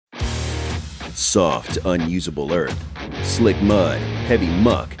soft, unusable earth, slick mud, heavy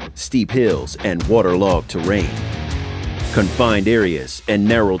muck, steep hills, and waterlogged terrain. Confined areas and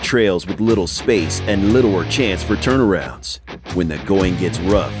narrow trails with little space and littler chance for turnarounds. When the going gets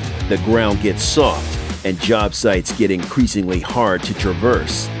rough, the ground gets soft, and job sites get increasingly hard to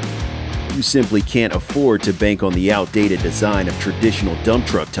traverse. You simply can't afford to bank on the outdated design of traditional dump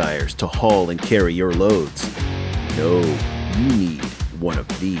truck tires to haul and carry your loads. No, you need one of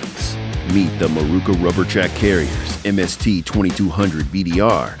these. Meet the Morooka Rubber Track Carriers MST 2200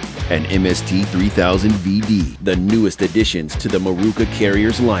 VDR and MST 3000 VD, the newest additions to the Morooka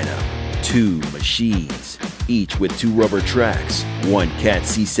Carriers lineup. Two machines, each with two rubber tracks, one Cat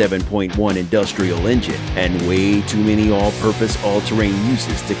C7.1 industrial engine, and way too many all-purpose all-terrain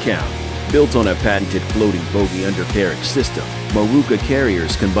uses to count. Built on a patented floating bogie undercarriage system, Morooka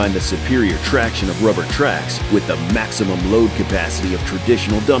Carriers combine the superior traction of rubber tracks with the maximum load capacity of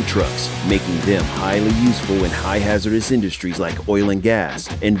traditional dump trucks, making them highly useful in high-hazardous industries like oil and gas,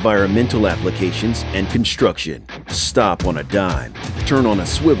 environmental applications, and construction. Stop on a dime, turn on a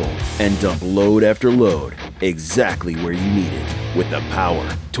swivel, and dump load after load exactly where you need it. With the power,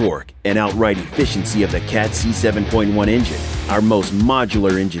 torque, and outright efficiency of the Cat C7.1 engine, our most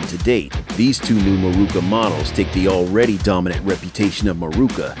modular engine to date, these two new Morooka models take the already dominant reputation of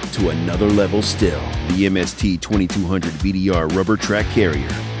Maruka to another level still. The MST 2200 VDR Rubber Track Carrier,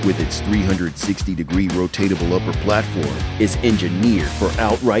 with its 360-degree rotatable upper platform, is engineered for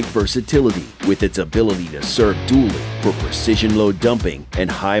outright versatility, with its ability to serve dually for precision load dumping and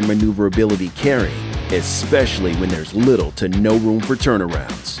high maneuverability carrying, especially when there's little to no room for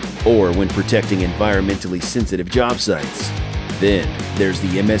turnarounds, or when protecting environmentally sensitive job sites. Then there's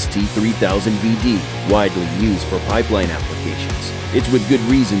the MST 3000 VD, widely used for pipeline applications. It's with good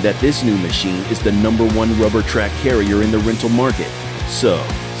reason that this new machine is the #1 rubber track carrier in the rental market. So,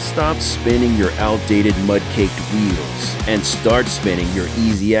 stop spinning your outdated mud-caked wheels and start spinning your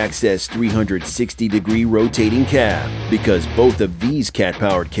easy-access 360-degree rotating cab, because both of these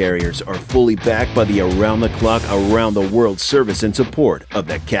cat-powered carriers are fully backed by the around-the-clock, around-the-world service and support of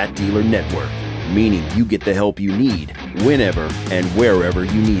the Cat Dealer Network, meaning you get the help you need, whenever and wherever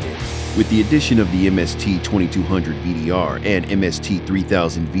you need it. With the addition of the MST 2200 VDR and MST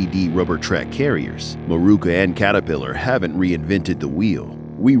 3000 VD rubber track carriers, Maruka and Caterpillar haven't reinvented the wheel.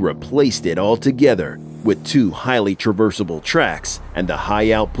 We replaced it altogether with two highly traversable tracks and the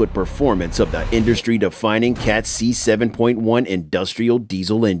high output performance of the industry-defining Cat C7.1 industrial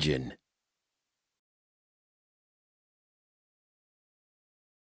diesel engine.